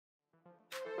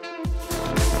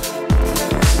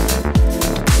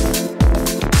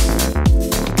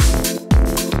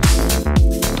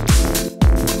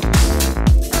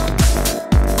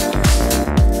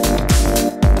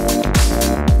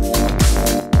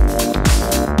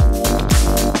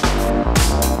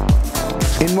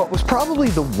In what was probably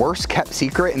the worst kept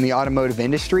secret in the automotive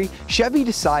industry, Chevy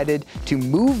decided to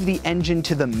move the engine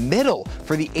to the middle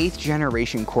for the 8th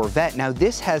generation Corvette. Now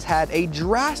this has had a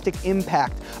drastic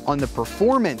impact on the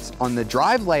performance, on the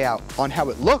drive layout, on how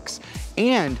it looks,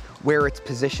 and where it's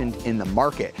positioned in the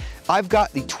market. I've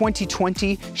got the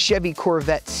 2020 Chevy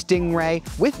Corvette Stingray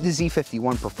with the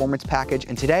Z51 performance package,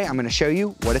 and today I'm going to show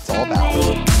you what it's all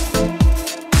about.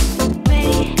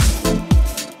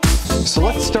 So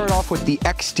let's start off with the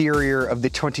exterior of the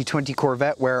 2020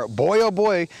 Corvette, where boy oh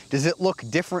boy does it look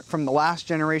different from the last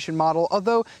generation model.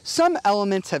 Although some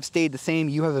elements have stayed the same.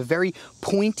 You have a very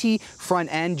pointy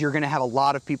front end. You're going to have a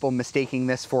lot of people mistaking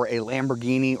this for a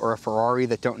Lamborghini or a Ferrari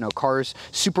that don't know cars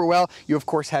super well. You of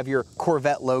course have your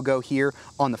Corvette logo here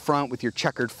on the front with your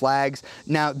checkered flags.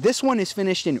 Now this one is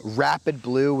finished in rapid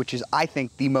blue, which is I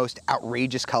think the most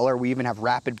outrageous color. We even have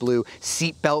rapid blue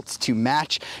seat belts to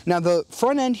match. Now the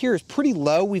front end here is pretty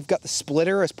low. We've got the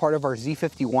splitter as part of our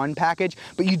Z51 package,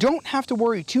 but you don't have to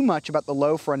worry too much about the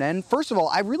low front end. First of all,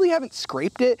 I really haven't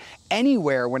scraped it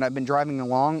anywhere when I've been driving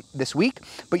along this week,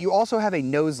 but you also have a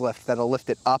nose lift that'll lift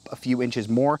it up a few inches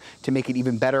more to make it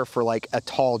even better for like a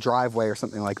tall driveway or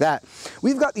something like that.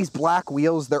 We've got these black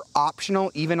wheels. They're optional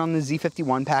even on the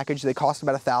Z51 package. They cost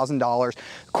about $1,000.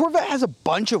 Corvette has a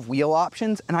bunch of wheel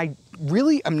options, and I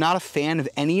really am not a fan of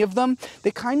any of them.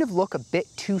 They kind of look a bit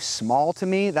too small to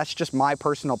me. That's just my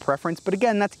personal preference, but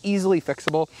again, that's easily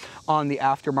fixable on the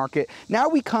aftermarket. Now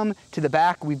we come to the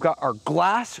back. We've got our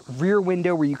glass rear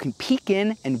window where you can peek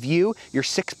in and view your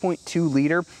 6.2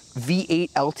 liter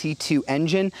V8 LT2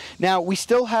 engine. Now we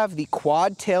still have the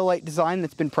quad taillight design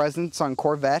that's been present on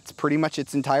Corvettes pretty much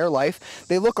its entire life.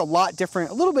 They look a lot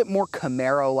different, a little bit more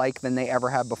Camaro-like than they ever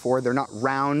have before. They're not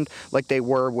round like they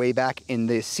were way back in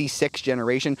the C6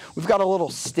 generation. We've got a little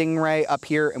Stingray up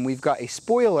here, and we've got a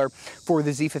spoiler for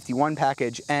the Z51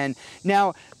 package. And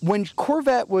now when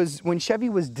Chevy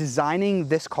was designing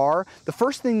this car, the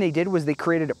first thing they did was they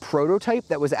created a prototype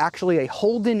that was actually a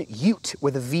Holden Ute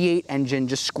with a V8 engine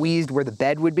just squeezed where the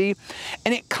bed would be.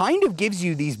 And it kind of gives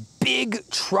you these big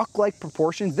truck-like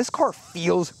proportions. This car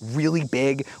feels really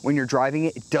big when you're driving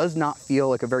it. It does not feel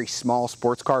like a very small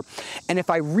sports car. And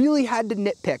if I really had to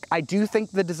nitpick, I do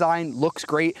think the design looks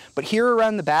great, but here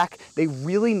around the back, they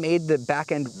really made the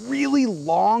back end really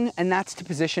long, and that's to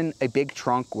position a big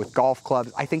trunk with golf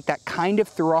clubs. I think that kind of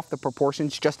threw off the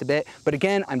proportions just a bit, but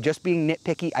again, I'm just being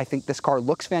nitpicky. I think this car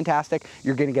looks fantastic.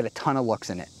 You're gonna get a ton of looks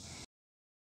in it.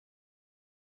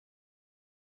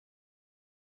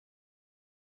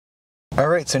 All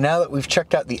right, so now that we've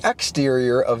checked out the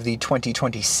exterior of the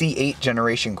 2020 C8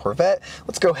 generation Corvette,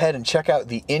 let's go ahead and check out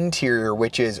the interior,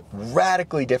 which is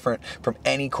radically different from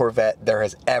any Corvette there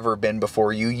has ever been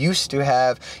before. You used to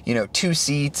have, you know, 2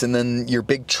 seats and then your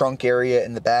big trunk area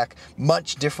in the back,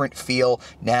 much different feel.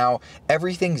 Now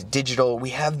everything's digital. We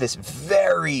have this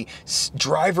very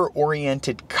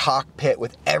driver-oriented cockpit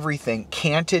with everything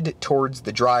canted towards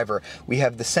the driver. We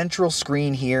have the central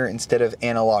screen here instead of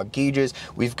analog gauges.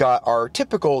 We've got our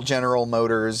typical General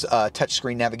Motors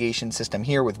touchscreen navigation system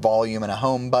here with volume and a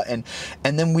home button.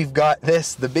 And then we've got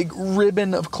this, the big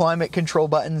ribbon of climate control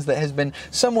buttons that has been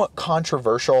somewhat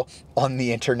controversial on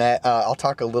the internet. I'll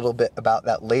talk a little bit about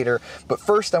that later. But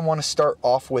first I want to start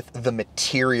off with the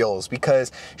materials,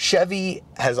 because Chevy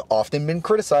has often been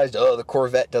criticized, oh, the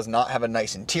Corvette does not have a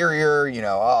nice interior, you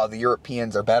know, oh, the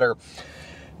Europeans are better.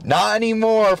 Not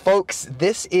anymore, folks.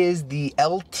 This is the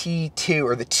LT2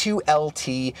 or the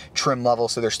 2LT trim level.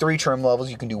 So there's 3 trim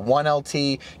levels. You can do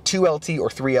 1LT, 2LT, or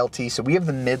 3LT. So we have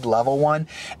the mid-level one.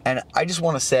 And I just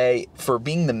want to say, for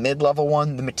being the mid-level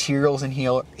one, the materials in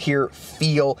here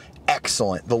feel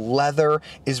excellent. The leather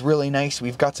is really nice.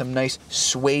 We've got some nice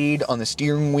suede on the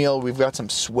steering wheel. We've got some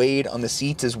suede on the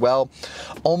seats as well.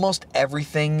 Almost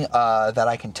everything that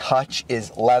I can touch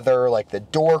is leather, like the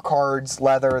door cards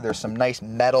leather. There's some nice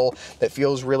metal that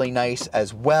feels really nice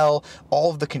as well. All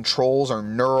of the controls are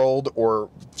knurled or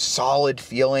solid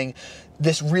feeling.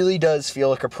 This really does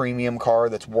feel like a premium car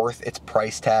that's worth its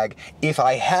price tag. If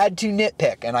I had to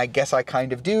nitpick, and I guess I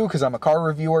kind of do because I'm a car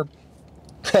reviewer,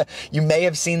 you may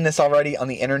have seen this already on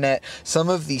the internet. Some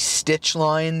of the stitch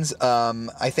lines,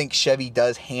 I think Chevy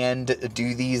does hand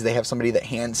do these. They have somebody that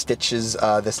hand stitches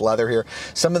this leather here.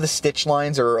 Some of the stitch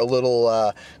lines are a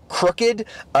little crooked.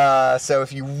 So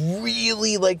if you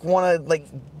really want to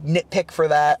nitpick for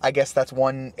that, I guess that's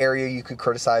one area you could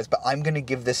criticize, but I'm going to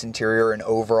give this interior an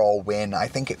overall win. I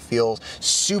think it feels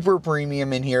super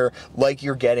premium in here, like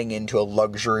you're getting into a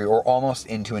luxury or almost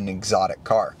into an exotic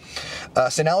car.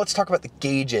 So now let's talk about the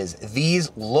gauges. These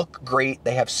look great.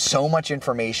 They have so much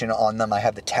information on them. I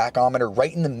have the tachometer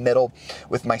right in the middle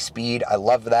with my speed. I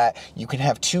love that. You can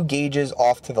have 2 gauges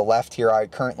off to the left here. I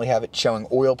currently have it showing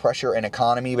oil pressure and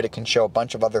economy, but it can show a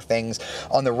bunch of other things.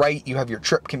 On the right, you have your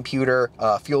trip computer,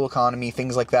 fuel economy,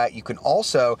 things like that. You can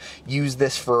also use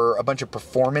this for a bunch of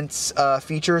performance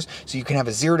features. So you can have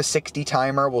a 0 to 60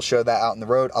 timer. We'll show that out in the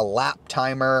road. A lap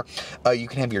timer. You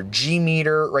can have your G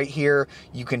meter right here.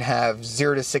 You can have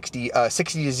 0 to 60,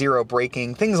 60 to 0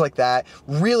 braking, things like that.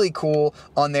 Really cool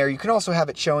on there. You can also have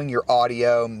it showing your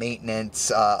audio,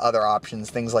 maintenance, other options,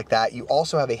 things like that. You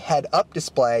also have a head-up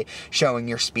display showing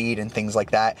your speed and things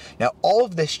like that. Now, all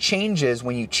of this changes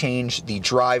when you change the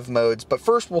drive modes, but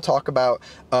first we'll talk about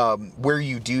where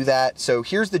you do that. So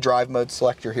here's the drive mode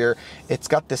selector here. It's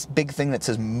got this big thing that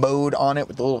says mode on it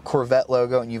with the little Corvette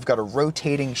logo, and you've got a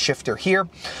rotating shifter here.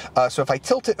 So if I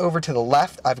tilt it over to the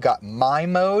left, I've got my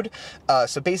mode.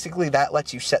 So basically that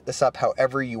lets you set this up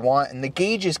however you want, and the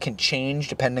gauges can change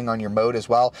depending on your mode as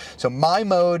well. So my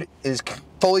mode is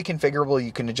fully configurable.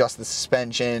 You can adjust the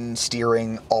suspension,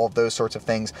 steering, all of those sorts of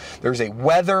things. There's a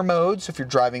weather mode, so if you're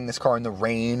driving this car in the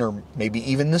rain or maybe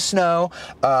even the snow,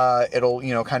 it'll,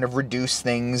 you know, kind of reduce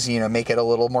things, you know, make it a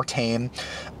little more tame.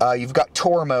 You've got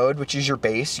tour mode, which is your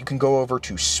base. You can go over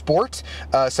to sport.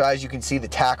 So as you can see, the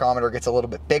tachometer gets a little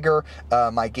bit bigger.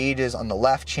 My gauges on the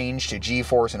left change to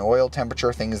G-force and oil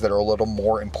temperature, things that are a little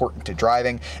more important to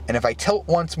driving. And if I tilt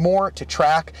once more to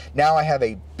track, now I have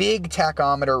a big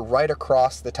tachometer right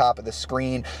across the top of the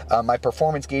screen. My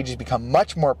performance gauges become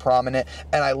much more prominent,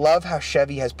 and I love how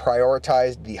Chevy has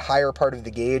prioritized the higher part of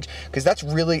the gauge, because that's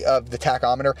really, of the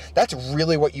tachometer, that's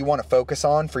really what you want to focus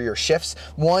on for your shifts.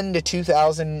 1 to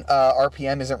 2,000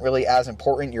 RPM isn't really as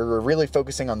important. You're really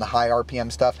focusing on the high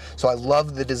RPM stuff. So I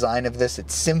love the design of this.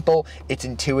 It's simple, it's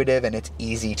intuitive, and it's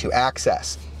easy to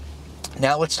access.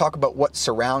 Now let's talk about what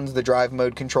surrounds the drive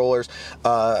mode controllers.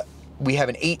 We have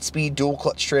an 8-speed dual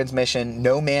clutch transmission,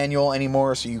 no manual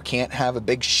anymore, so you can't have a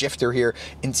big shifter here.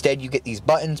 Instead, you get these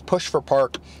buttons: push for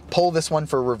park, pull this one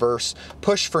for reverse,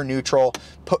 push for neutral,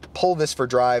 pull this for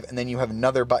drive, and then you have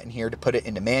another button here to put it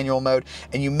into manual mode.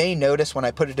 And you may notice when I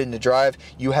put it into drive,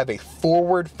 you have a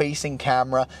forward-facing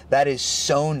camera. That is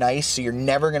so nice, so you're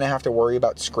never gonna have to worry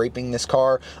about scraping this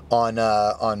car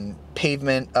on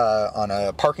pavement, on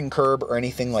a parking curb or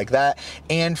anything like that.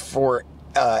 And for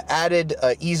added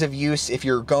ease of use, if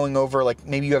you're going over, like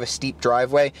maybe you have a steep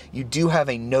driveway, you do have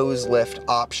a nose lift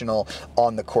optional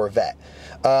on the Corvette.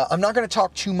 I'm not going to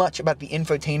talk too much about the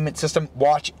infotainment system.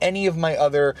 Watch any of my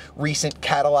other recent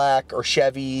Cadillac or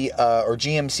Chevy or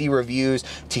GMC reviews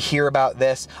to hear about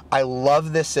this. I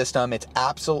love this system. It's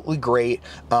absolutely great.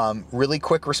 Really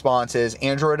quick responses.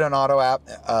 Android Auto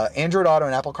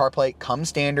and Apple CarPlay come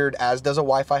standard, as does a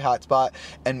Wi-Fi hotspot.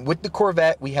 And with the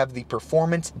Corvette, we have the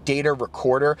performance data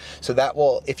recorder. So that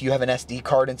will, if you have an SD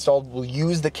card installed, will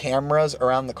use the cameras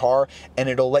around the car, and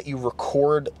it'll let you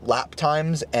record lap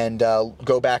times and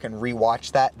go back and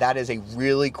rewatch that. That is a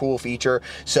really cool feature.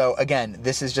 So again,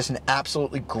 this is just an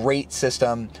absolutely great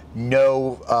system.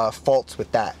 No faults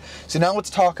with that. So now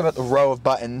let's talk about the row of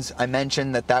buttons. I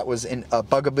mentioned that that was a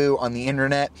bugaboo on the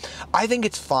internet. I think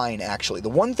it's fine, actually. The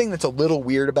one thing that's a little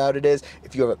weird about it is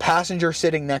if you have a passenger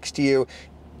sitting next to you,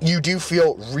 you do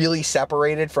feel really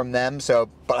separated from them,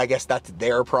 but I guess that's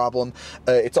their problem.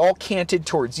 It's all canted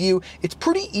towards you. It's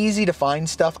pretty easy to find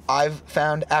stuff, I've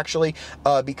found, actually,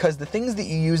 because the things that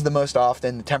you use the most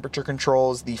often, the temperature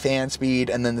controls, the fan speed,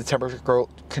 and then the temperature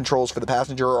controls for the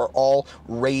passenger, are all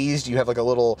raised. You have like a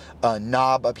little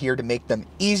knob up here to make them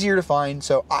easier to find,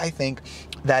 so I think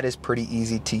that is pretty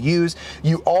easy to use.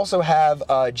 You also have,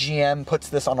 GM puts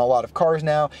this on a lot of cars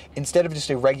now. Instead of just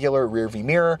a regular rear view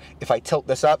mirror, if I tilt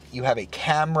this up, you have a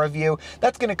camera view.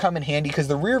 That's gonna come in handy because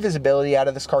the rear visibility out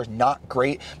of this car is not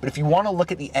great, but if you wanna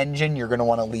look at the engine, you're gonna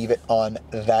wanna leave it on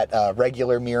that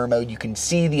regular mirror mode. You can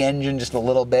see the engine just a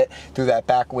little bit through that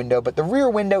back window, but the rear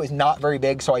window is not very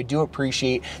big, so I do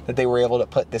appreciate that they were able to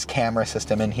put this camera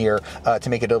system in here to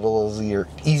make it a little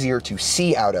easier to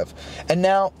see out of. And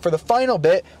now for the final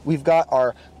bit, we've got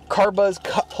our CarBuzz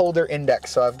cup holder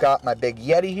index. So I've got my big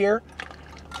Yeti here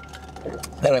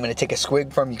that I'm going to take a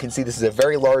swig from. You can see this is a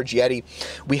very large Yeti.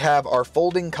 We have our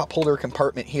folding cup holder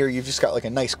compartment here. You've just got like a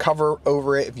nice cover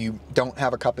over it. If you don't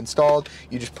have a cup installed,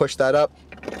 you just push that up.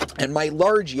 And my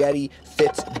large Yeti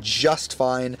fits just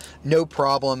fine, no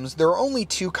problems. There are only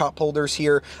 2 cup holders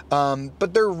here,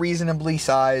 but they're reasonably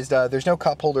sized. There's no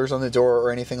cup holders on the door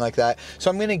or anything like that. So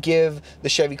I'm gonna give the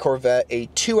Chevy Corvette a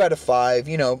 2 out of 5.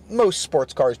 You know, most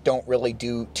sports cars don't really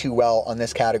do too well on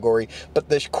this category, but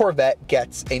the Corvette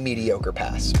gets a mediocre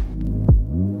pass.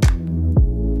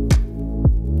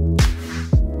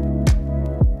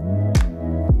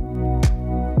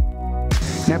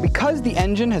 Now, because the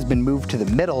engine has been moved to the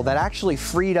middle, that actually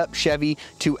freed up Chevy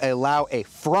to allow a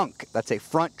frunk. That's a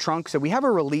front trunk. So we have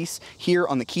a release here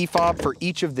on the key fob for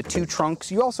each of the two trunks.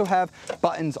 You also have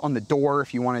buttons on the door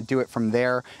if you want to do it from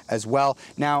there as well.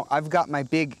 Now, I've got my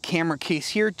big camera case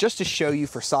here just to show you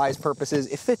for size purposes.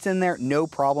 It fits in there, no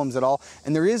problems at all.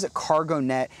 And there is a cargo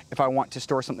net if I want to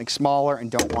store something smaller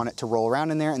and don't want it to roll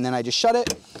around in there. And then I just shut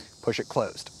it, push it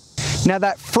closed. Now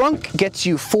that frunk gets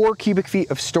you 4 cubic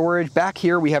feet of storage. Back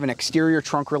here we have an exterior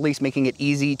trunk release, making it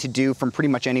easy to do from pretty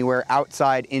much anywhere,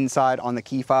 outside, inside, on the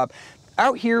key fob.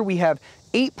 Out here we have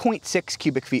 8.6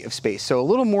 cubic feet of space, so a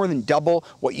little more than double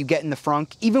what you get in the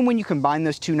frunk. Even when you combine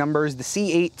those two numbers, the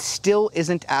C8 still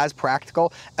isn't as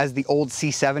practical as the old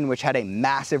C7, which had a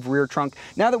massive rear trunk.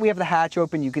 Now that we have the hatch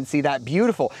open, you can see that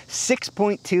beautiful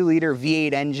 6.2 liter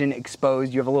V8 engine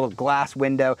exposed. You have a little glass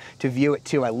window to view it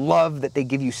too. I love that they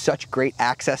give you such great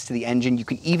access to the engine. You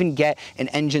can even get an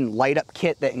engine light up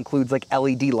kit that includes like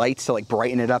LED lights to like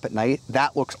brighten it up at night.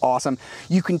 That looks awesome.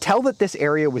 You can tell that this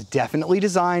area was definitely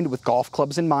designed with golf clubs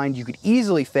in mind. You could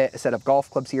easily fit a set of golf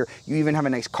clubs here. You even have a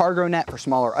nice cargo net for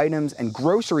smaller items and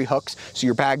grocery hooks so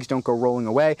your bags don't go rolling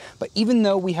away. But even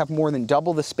though we have more than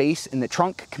double the space in the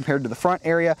trunk compared to the front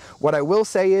area, what I will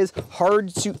say is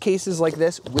hard suitcases like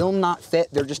this will not fit.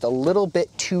 They're just a little bit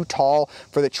too tall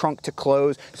for the trunk to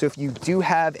close. So if you do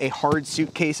have a hard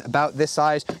suitcase about this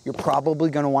size, you're probably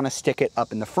going to want to stick it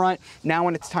up in the front. Now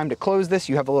when it's time to close this,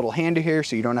 you have a little hander here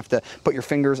so you don't have to put your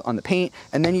fingers on the paint,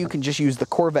 and then you can just use the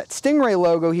Corvette Stingray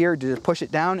logo here to just push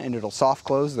it down and it'll soft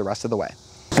close the rest of the way.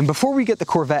 And before we get the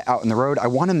Corvette out on the road, I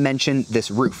want to mention this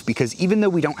roof, because even though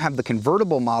we don't have the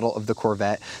convertible model of the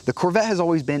Corvette has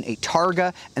always been a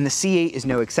Targa, and the C8 is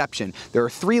no exception. There are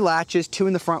 3 latches, 2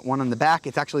 in the front, 1 on the back.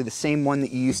 It's actually the same one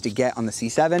that you used to get on the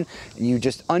C7, and you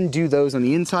just undo those on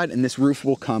the inside and this roof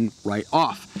will come right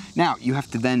off. Now you have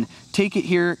to then take it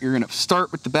here. You're going to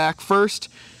start with the back first.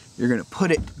 You're going to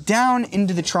put it down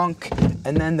into the trunk,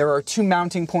 and then there are 2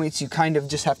 mounting points. You kind of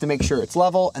just have to make sure it's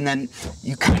level, and then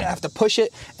you kind of have to push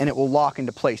it and it will lock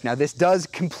into place. Now this does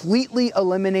completely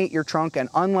eliminate your trunk, and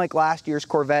unlike last year's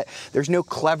Corvette, there's no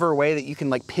clever way that you can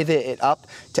like pivot it up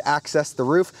to access the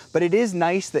roof. But it is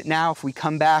nice that now if we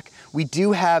come back, we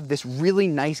do have this really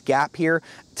nice gap here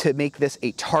to make this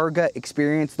a Targa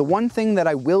experience. The one thing that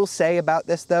I will say about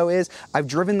this though is I've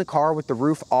driven the car with the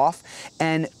roof off,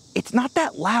 and it's not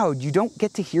that loud. You don't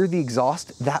get to hear the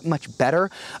exhaust that much better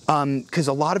because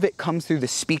a lot of it comes through the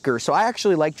speaker. So I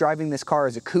actually like driving this car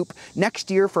as a coupe. Next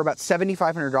year, for about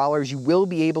 $7,500, you will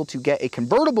be able to get a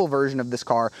convertible version of this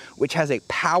car, which has a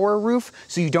power roof,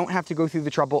 so you don't have to go through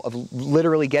the trouble of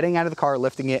literally getting out of the car,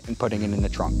 lifting it, and putting it in the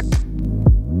trunk.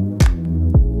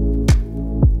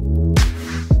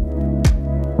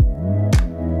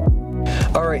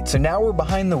 All right, so now we're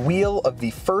behind the wheel of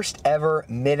the first ever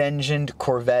mid-engined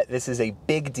Corvette. This is a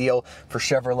big deal for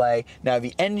Chevrolet. Now,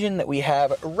 the engine that we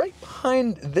have right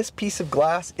behind this piece of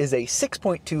glass is a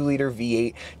 6.2 liter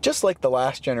V8, just like the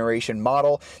last generation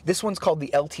model. This one's called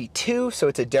the LT2, so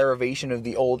it's a derivation of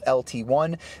the old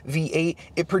LT1 V8.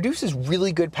 It produces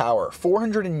really good power,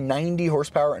 490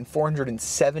 horsepower and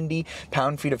 470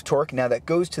 pound-feet of torque. Now, that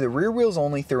goes to the rear wheels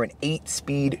only through an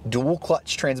 8-speed dual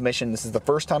clutch transmission. This is the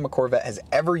first time a Corvette has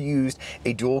ever used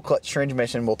a dual clutch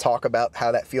transmission. We'll talk about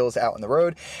how that feels out on the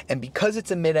road. And because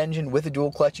it's a mid-engine with a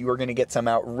dual clutch, you are going to get some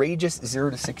outrageous 0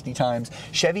 to 60 times.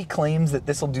 Chevy claims that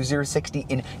this will do 0 to 60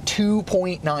 in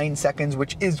 2.9 seconds,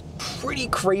 which is pretty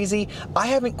crazy. I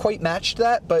haven't quite matched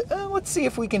that, but let's see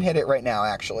if we can hit it right now,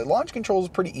 actually. Launch control is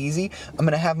pretty easy. I'm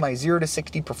going to have my 0 to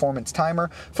 60 performance timer.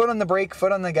 Foot on the brake,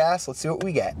 foot on the gas. Let's see what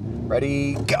we get.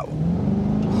 Ready, go.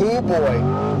 Oh boy.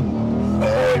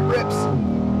 Oh, it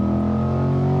rips.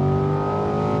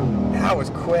 That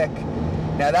was quick.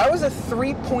 Now that was a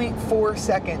 3.4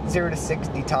 second 0 to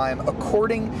 60 time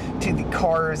according to the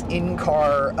car's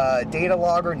in-car data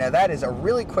logger. Now that is a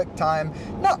really quick time,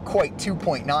 not quite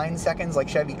 2.9 seconds like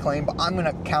Chevy claimed, but I'm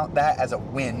gonna count that as a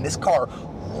win. This car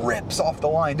rips off the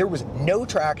line. There was no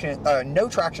traction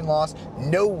loss,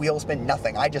 no wheel spin,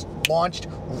 nothing. I just launched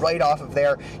right off of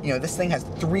there. You know, this thing has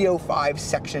 305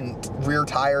 section rear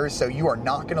tires, so you are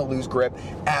not gonna lose grip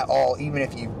at all, even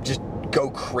if you just go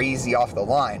crazy off the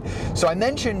line. So I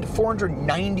mentioned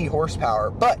 490 horsepower,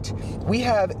 but we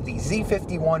have the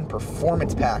Z51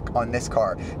 Performance Pack on this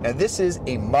car. Now this is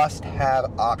a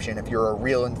must-have option if you're a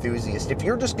real enthusiast. If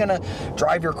you're just gonna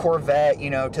drive your Corvette, you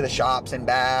know, to the shops and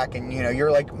back, and you know, you're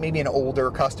like maybe an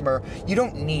older customer, you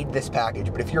don't need this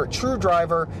package. But if you're a true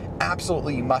driver,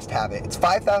 absolutely you must have it. It's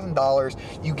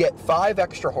 $5,000. You get 5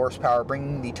 extra horsepower,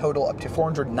 bringing the total up to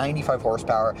 495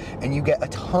 horsepower, and you get a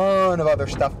ton of other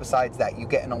stuff besides that. You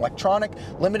get an electronic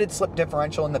limited slip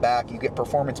differential in the back, you get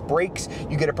performance brakes,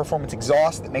 you get a performance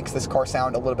exhaust that makes this car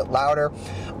sound a little bit louder.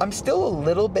 I'm still a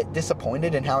little bit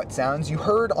disappointed in how it sounds. You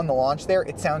heard on the launch there,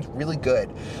 it sounds really good.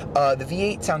 The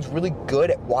V8 sounds really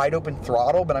good at wide open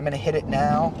throttle, but I'm gonna hit it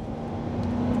now.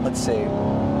 Let's see.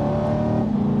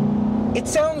 It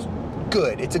sounds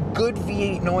good. It's a good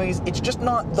V8 noise. It's just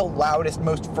not the loudest,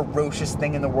 most ferocious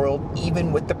thing in the world,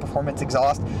 even with the performance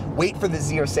exhaust. Wait for the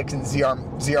Z06 and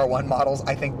ZR1 models.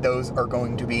 I think those are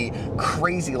going to be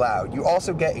crazy loud. You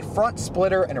also get a front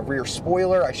splitter and a rear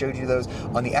spoiler. I showed you those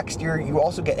on the exterior. You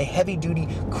also get a heavy-duty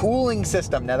cooling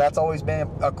system. Now, that's always been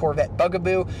a Corvette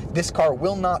bugaboo. This car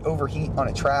will not overheat on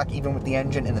a track, even with the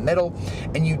engine in the middle.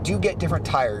 And you do get different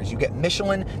tires. You get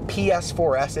Michelin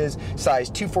PS4S's, size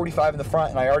 245 in the front,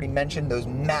 and I already mentioned those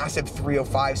massive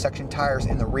 305 section tires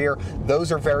in the rear.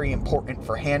 Those are very important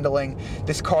for handling.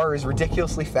 This car is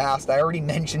ridiculously fast. I already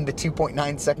mentioned the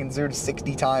 2.9 second 0 to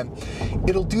 60 time.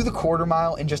 It'll do the quarter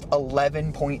mile in just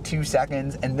 11.2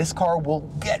 seconds, and this car will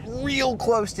get real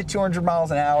close to 200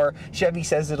 miles an hour. Chevy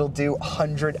says it'll do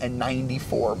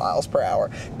 194 miles per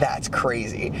hour. That's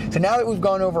crazy. So now that we've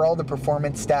gone over all the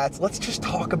performance stats, let's just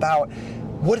talk about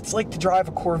what it's like to drive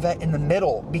a Corvette in the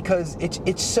middle, because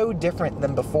it's so different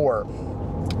than before.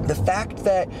 The fact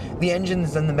that the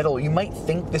engine's in the middle, you might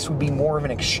think this would be more of an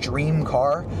extreme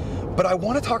car, but I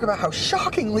want to talk about how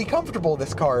shockingly comfortable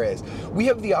this car is. We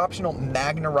have the optional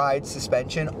MagneRide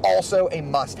suspension, also a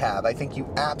must-have. I think you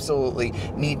absolutely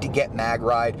need to get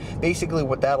MagRide. Basically,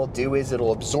 what that'll do is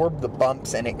it'll absorb the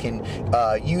bumps, and it can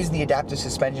use the adaptive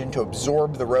suspension to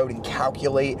absorb the road and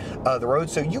calculate the road.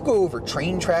 So you go over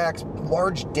train tracks,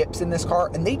 large dips in this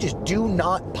car, and they just do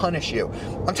not punish you.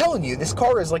 I'm telling you, this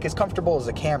car is like as comfortable as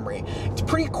a Camry. It's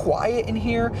pretty quiet in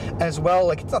here as well.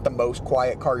 Like, it's not the most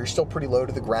quiet car. You're still pretty low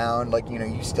to the ground. Like, you know,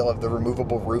 you still have the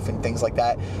removable roof and things like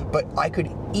that, but I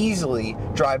could easily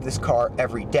drive this car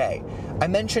every day. I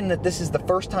mentioned that this is the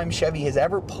first time Chevy has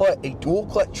ever put a dual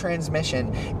clutch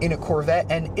transmission in a Corvette,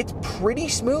 and it's pretty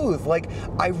smooth. Like,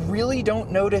 I really don't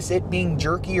notice it being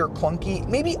jerky or clunky,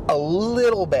 maybe a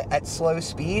little bit at slow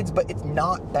speeds, but it's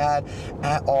not bad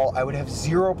at all. I would have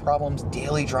zero problems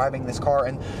daily driving this car,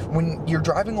 and when you're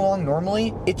driving along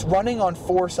normally, it's running on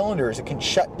 4 cylinders. It can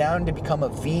shut down to become a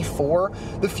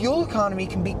V4. The fuel economy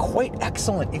can be quite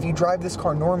excellent if you drive this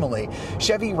car normally.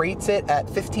 Chevy rates it at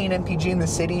 15 mpg in the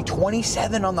city,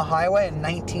 27 on the highway, and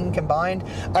 19 combined.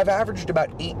 I've averaged about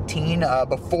 18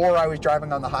 before I was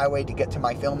driving on the highway to get to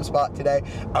my film spot today.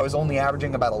 I was only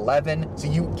averaging about 11, so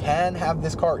you can have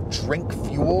this car drink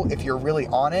fuel if you're really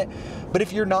on it, but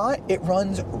if you're not, it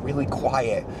runs really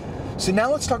quiet. So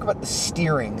now let's talk about the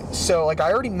steering. So like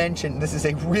I already mentioned, this is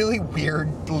a really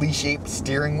weirdly shaped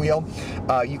steering wheel.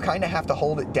 You kind of have to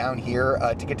hold it down here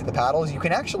to get to the paddles. You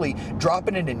can actually drop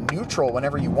it into neutral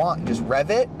whenever you want and just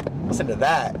rev it. Listen to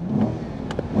that.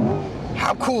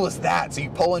 How cool is that? So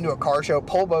you pull into a car show,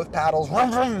 pull both paddles,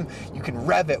 vroom, vroom, you can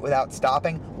rev it without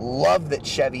stopping. Love that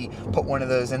Chevy put one of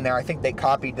those in there. I think they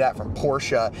copied that from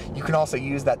Porsche. You can also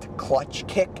use that to clutch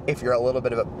kick if you're a little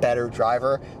bit of a better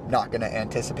driver. Not going to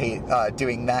anticipate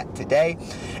doing that today.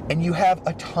 And you have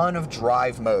a ton of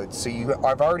drive modes. So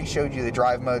I've already showed you the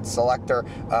drive mode selector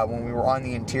when we were on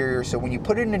the interior. So when you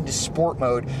put it into sport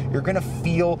mode, you're going to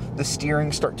feel the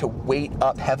steering start to weight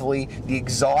up heavily. The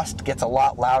exhaust gets a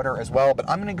lot louder as well. But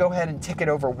I'm going to go ahead and tick it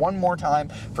over one more time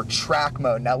for track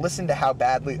mode. Now listen to how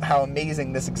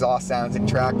amazing this exhaust sounds in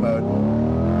track mode.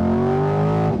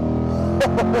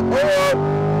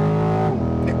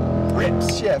 It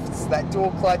rips shifts. That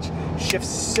dual clutch shifts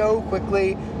so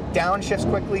quickly. Downshifts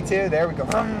quickly too. There we go.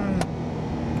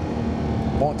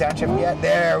 Won't downshift yet.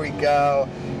 There we go.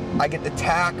 I get the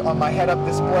tack on my head-up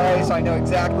display, so I know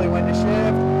exactly when to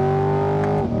shift.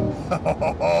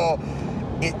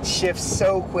 It shifts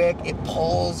so quick, it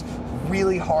pulls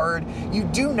really hard. You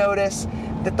do notice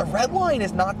that the red line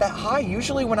is not that high.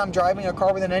 Usually when I'm driving a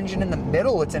car with an engine in the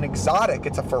middle, it's an exotic,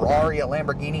 it's a Ferrari, a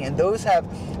Lamborghini, and those have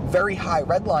very high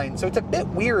red lines. So it's a bit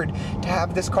weird to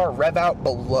have this car rev out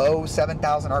below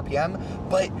 7,000 RPM,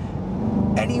 but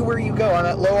anywhere you go on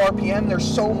that low RPM,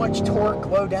 there's so much torque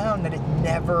low down that it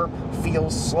never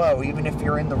feels slow, even if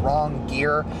you're in the wrong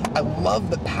gear. I love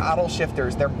the paddle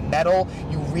shifters. They're metal.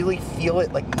 You really feel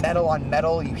it like metal on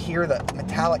metal. You hear the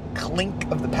metallic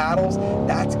clink of the paddles.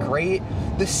 That's great.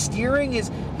 The steering is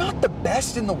not the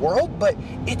best in the world, but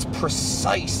it's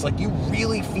precise. Like, you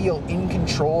really feel in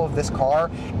control of this car.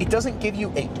 It doesn't give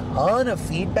you a ton of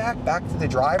feedback back to the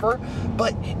driver,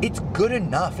 but it's good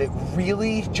enough. It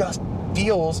really just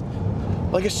feels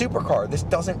like a supercar. This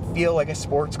doesn't feel like a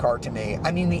sports car to me.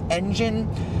 I mean, the engine,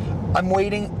 I'm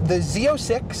waiting. The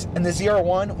Z06 and the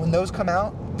ZR1, when those come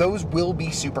out, those will be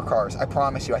supercars, I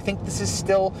promise you. I think this is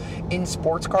still in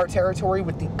sports car territory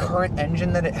with the current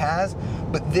engine that it has,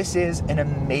 but this is an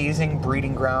amazing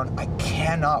breeding ground. I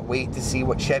cannot wait to see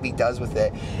what Chevy does with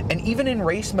it. And even in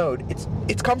race mode,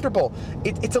 it's comfortable.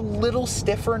 It's a little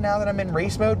stiffer now that I'm in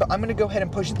race mode, but I'm gonna go ahead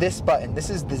and push this button. This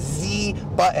is the Z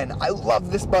button. I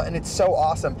love this button, it's so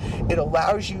awesome. It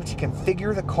allows you to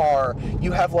configure the car.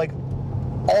 You have like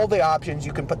all the options.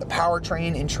 You can put the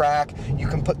powertrain in track, you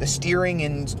can put the steering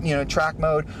in, you know, track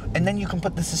mode, and then you can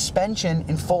put the suspension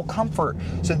in full comfort.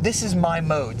 So this is my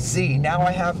mode, Z. Now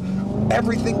I have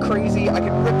everything crazy, I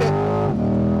can rip it,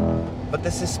 but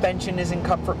the suspension is in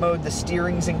comfort mode, the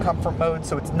steering's in comfort mode,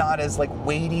 so it's not as like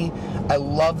weighty. I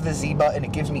love the Z button.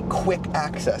 It gives me quick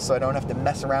access, so I don't have to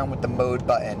mess around with the mode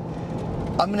button.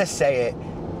 I'm gonna say it,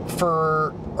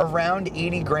 for around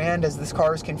 80 grand as this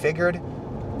car is configured,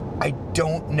 I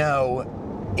don't know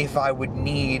if I would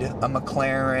need a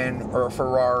McLaren or a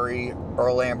Ferrari or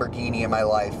a Lamborghini in my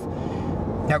life.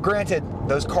 Now granted,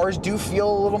 those cars do feel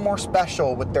a little more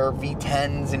special with their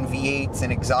V10s and V8s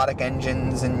and exotic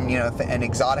engines and, you know, and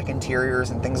exotic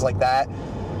interiors and things like that.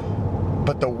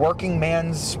 But the working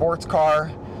man's sports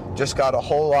car just got a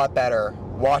whole lot better.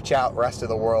 Watch out, rest of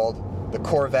the world. The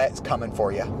Corvette is coming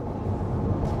for you.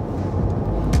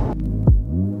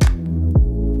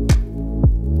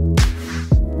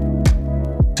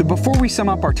 So before we sum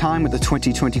up our time with the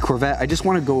 2020 Corvette, I just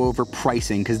want to go over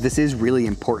pricing because this is really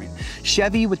important.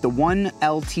 Chevy with the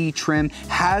 1LT trim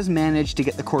has managed to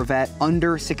get the Corvette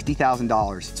under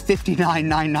 $60,000. It's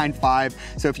 $59,995.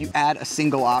 So if you add a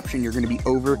single option, you're going to be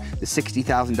over the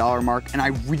 $60,000 mark. And I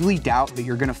really doubt that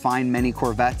you're going to find many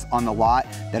Corvettes on the lot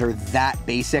that are that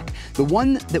basic. The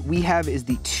one that we have is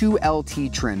the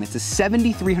 2LT trim. It's a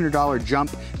 $7,300 jump,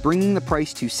 bringing the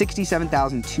price to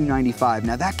 $67,295.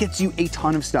 Now that gets you a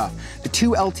ton of stuff. The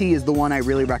 2LT is the one I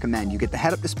really recommend. You get the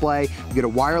head-up display, you get a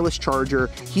wireless charger,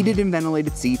 heated and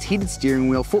ventilated seats, heated steering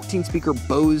wheel, 14-speaker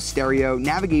Bose stereo,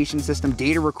 navigation system,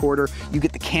 data recorder, you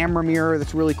get the camera mirror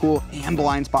that's really cool, and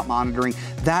blind spot monitoring.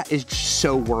 That is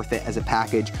so worth it as a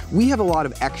package. We have a lot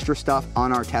of extra stuff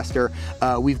on our tester.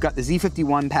 We've got the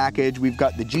Z51 package, we've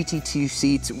got the GT2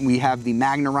 seats, we have the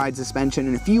Magna Ride suspension,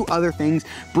 and a few other things,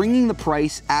 bringing the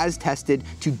price as tested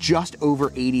to just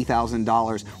over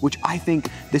 $80,000, which I think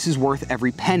this is worth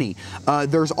every penny.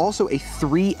 There's also a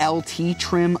 3LT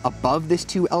trim above this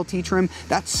 2LT trim.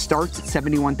 That starts at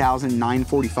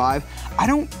 $71,945. I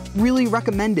don't really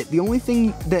recommend it. The only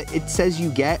thing that it says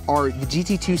you get are the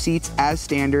GT2 seats as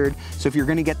standard. So if you're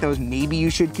gonna get those, maybe you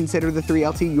should consider the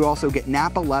 3LT. You also get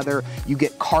Napa leather, you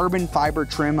get carbon fiber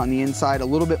trim on the inside, a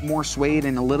little bit more suede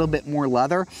and a little bit more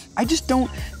leather. I just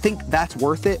don't think that's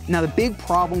worth it. Now the big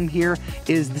problem here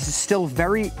is this is still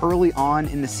very early on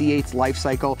in the C8's life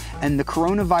cycle, and the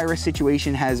coronavirus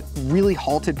situation has really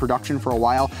halted production for a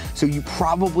while, so you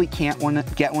probably can't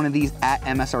get one of these at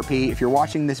MSRP. If you're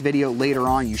watching this video later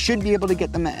on, you should be able to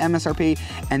get them at MSRP,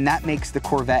 and that makes the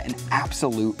Corvette an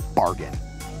absolute bargain.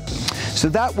 So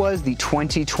that was the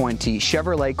 2020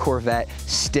 Chevrolet Corvette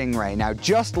Stingray. Now,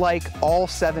 just like all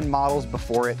 7 models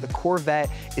before it, the Corvette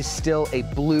is still a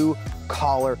blue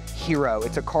collar hero.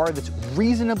 It's a car that's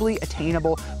reasonably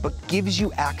attainable, but gives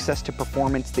you access to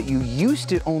performance that you used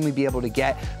to only be able to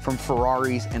get from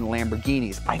Ferraris and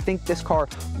Lamborghinis. I think this car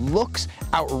looks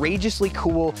outrageously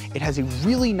cool. It has a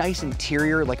really nice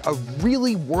interior, like a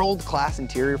really world-class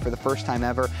interior for the first time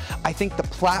ever. I think the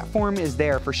platform is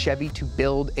there for Chevy to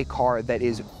build a car that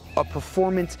is a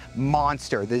performance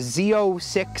monster. The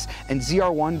Z06 and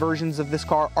ZR1 versions of this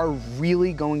car are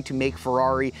really going to make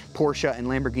Ferrari, Porsche, and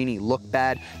Lamborghini look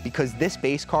bad because this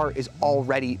base car is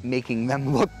already making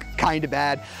them look kind of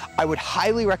bad. I would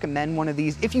highly recommend one of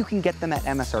these if you can get them at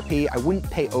MSRP. I wouldn't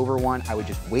pay over one. I would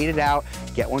just wait it out,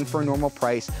 get one for a normal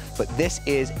price. But this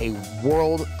is a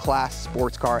world-class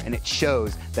sports car, and it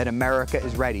shows that America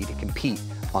is ready to compete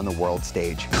on the world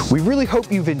stage. We really hope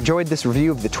you've enjoyed this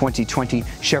review of the 2020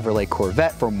 Chevrolet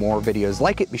Corvette. For more videos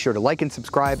like it, be sure to like and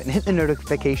subscribe and hit the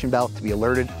notification bell to be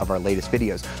alerted of our latest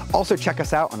videos. Also check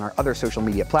us out on our other social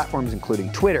media platforms,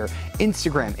 including Twitter,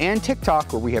 Instagram, and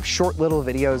TikTok, where we have short little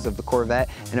videos of the Corvette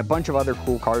and a bunch of other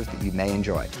cool cars that you may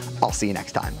enjoy. I'll see you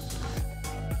next time.